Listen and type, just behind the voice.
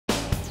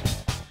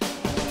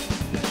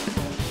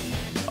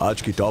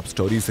आज की top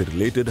story से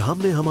रिलेटेड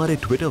हमने हमारे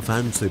ट्विटर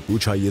फैन से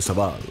पूछा ये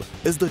सवाल,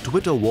 is the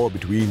Twitter war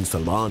between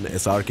Salman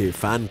SRK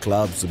fan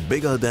clubs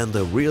bigger than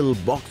the real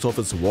box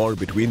office war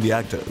between the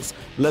actors?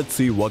 Let's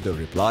see what the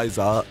replies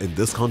are in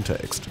this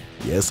context.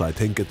 Yes, I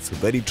think it's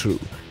very true,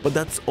 but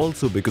that's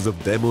also because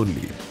of them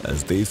only,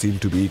 as they seem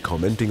to be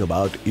commenting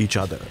about each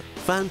other.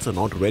 Fans are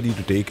not ready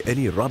to take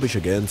any rubbish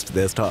against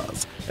their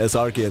stars.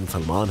 SRK and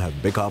Salman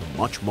have become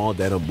much more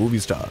than a movie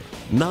star.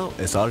 Now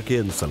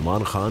SRK and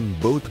Salman Khan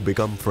both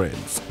become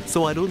friends.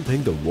 So I don't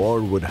think the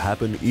war would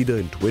happen either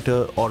in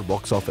Twitter or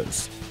box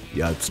office.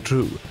 Yeah, it's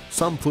true.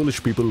 Some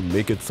foolish people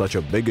make it such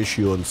a big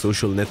issue on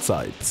social net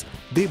sites.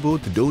 They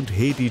both don't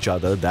hate each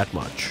other that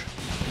much.